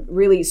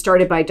 really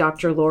started by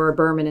Dr. Laura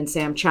Berman and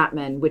Sam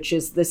Chapman, which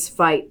is this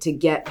fight to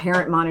get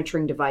parent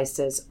monitoring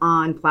devices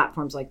on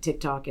platforms like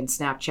TikTok and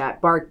Snapchat.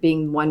 Bark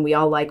being one we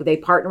all like. They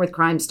partner with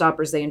Crime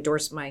Stoppers. They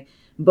endorse my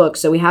book.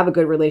 So we have a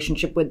good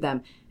relationship with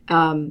them.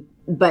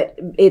 But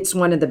it's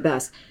one of the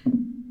best.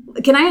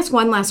 Can I ask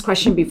one last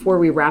question before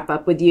we wrap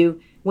up with you?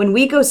 When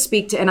we go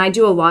speak to, and I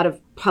do a lot of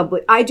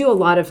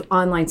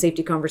online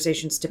safety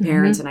conversations to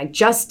parents, and I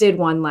just did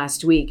one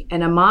last week,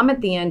 and a mom at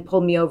the end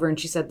pulled me over and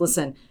she said,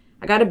 "Listen,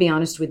 I got to be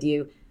honest with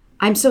you.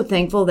 I'm so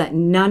thankful that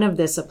none of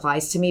this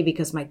applies to me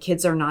because my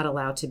kids are not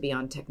allowed to be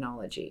on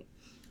technology."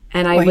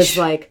 And I was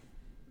like,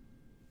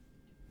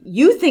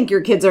 you think your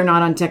kids are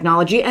not on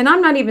technology? And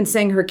I'm not even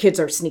saying her kids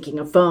are sneaking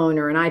a phone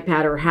or an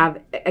iPad or have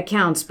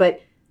accounts,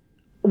 but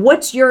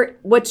what's your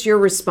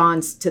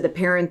response to the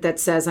parent that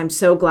says, "I'm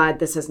so glad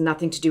this has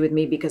nothing to do with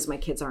me because my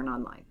kids aren't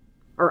online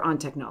or on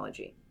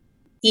technology"?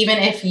 Even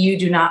if you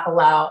do not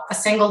allow a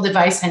single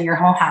device in your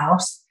whole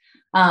house,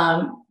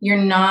 you're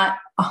not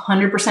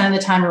 100% of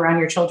the time around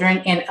your children,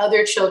 and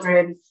other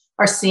children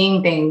are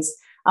seeing things,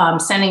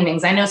 sending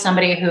things. I know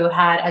somebody who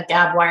had a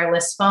Gab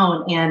wireless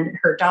phone, and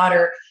her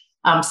daughter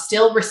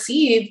still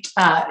received,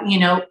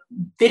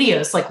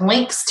 videos like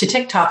links to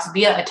TikToks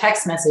via a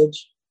text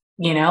message,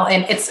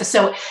 and it's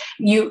so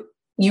you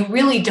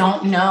really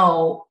don't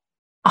know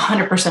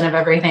 100% of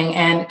everything.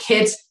 And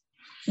kids,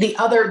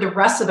 the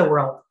rest of the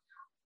world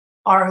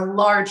are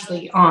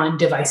largely on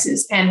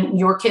devices, and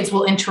your kids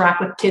will interact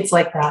with kids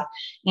like that.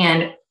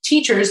 And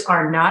teachers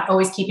are not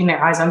always keeping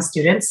their eyes on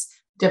students.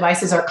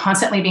 Devices are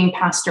constantly being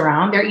passed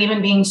around. They're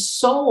even being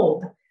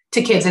sold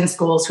to kids in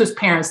schools whose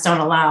parents don't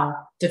allow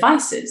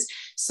devices.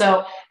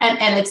 So,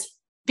 and it's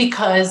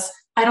because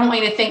I don't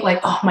want you to think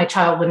like, "Oh, my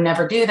child would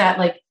never do that."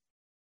 Like,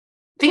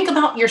 think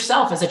about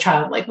yourself as a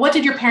child. Like, what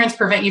did your parents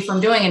prevent you from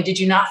doing? And did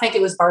you not think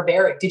it was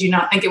barbaric? Did you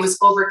not think it was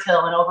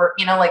overkill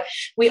and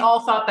we all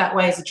thought that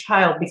way as a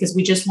child because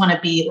we just want to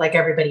be like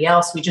everybody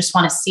else. We just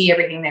want to see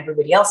everything that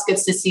everybody else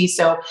gets to see.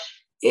 So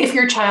if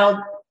your child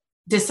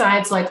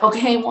decides like,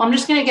 "Okay, well, I'm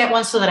just going to get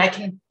one so that I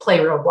can play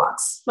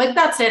Roblox. Like,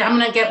 that's it. I'm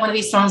going to get one of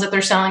these phones that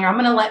they're selling, or I'm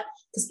going to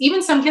because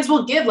even some kids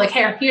will give like,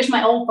 "Here, here's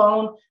my old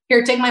phone.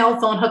 Here, take my old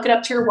phone, hook it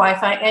up to your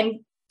Wi-Fi." And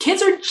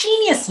kids are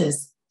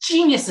geniuses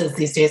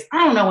these days.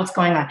 I don't know what's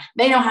going on.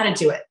 They know how to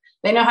do it.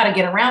 They know how to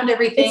get around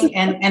everything,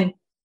 and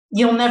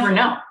you'll never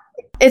know.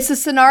 It's a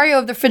scenario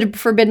of the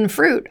forbidden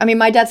fruit. I mean,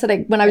 my dad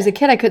said when I was a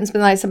kid, I couldn't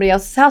spend the night at somebody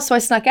else's house, so I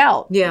snuck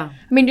out. Yeah.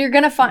 I mean, you're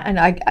going to find,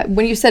 and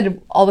when you said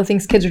all the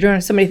things kids are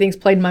doing, so many things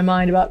played in my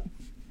mind about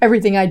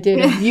everything I did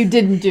and you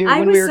didn't do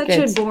when we were kids.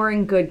 I was such a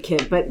boring good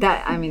kid, but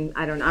I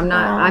don't know.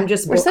 I'm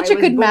just we're such a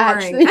good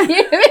match.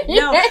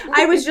 No,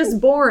 I was just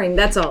boring.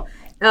 That's all.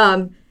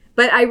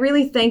 But I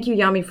really thank you,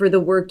 Yami, for the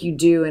work you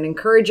do, and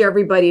encourage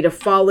everybody to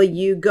follow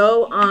you.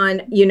 Go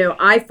on,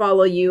 I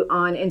follow you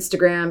on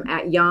Instagram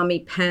at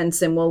Yami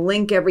Pence, and we'll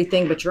link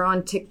everything, but you're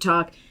on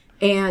TikTok.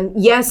 And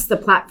yes, the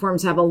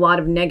platforms have a lot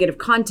of negative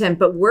content,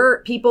 but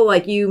we're people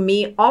like you,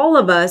 me, all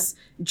of us,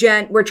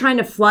 Jen, we're trying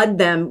to flood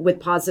them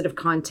with positive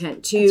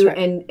content too,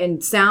 right.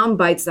 and sound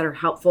bites that are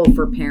helpful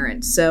for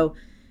parents. So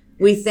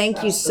we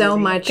thank you so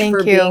much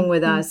for being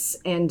with us.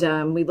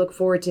 And we look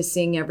forward to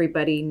seeing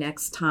everybody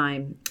next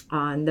time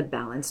on the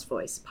Balanced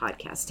Voice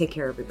podcast. Take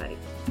care, everybody.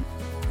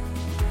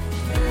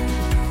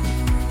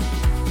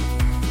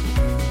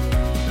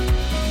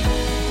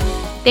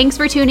 Thanks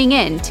for tuning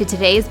in to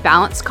today's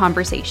Balanced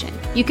Conversation.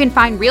 You can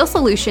find real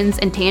solutions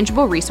and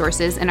tangible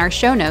resources in our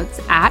show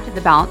notes at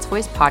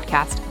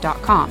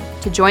thebalancedvoicepodcast.com.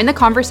 To join the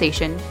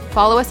conversation,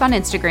 follow us on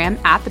Instagram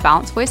at The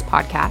Balanced Voice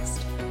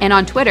Podcast and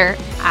on Twitter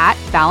at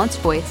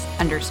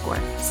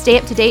 @BalancedVoice_. Stay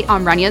up to date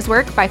on Runya's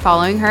work by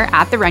following her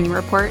at The Runya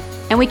Report,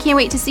 and we can't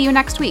wait to see you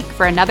next week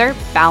for another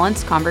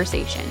Balanced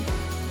Conversation.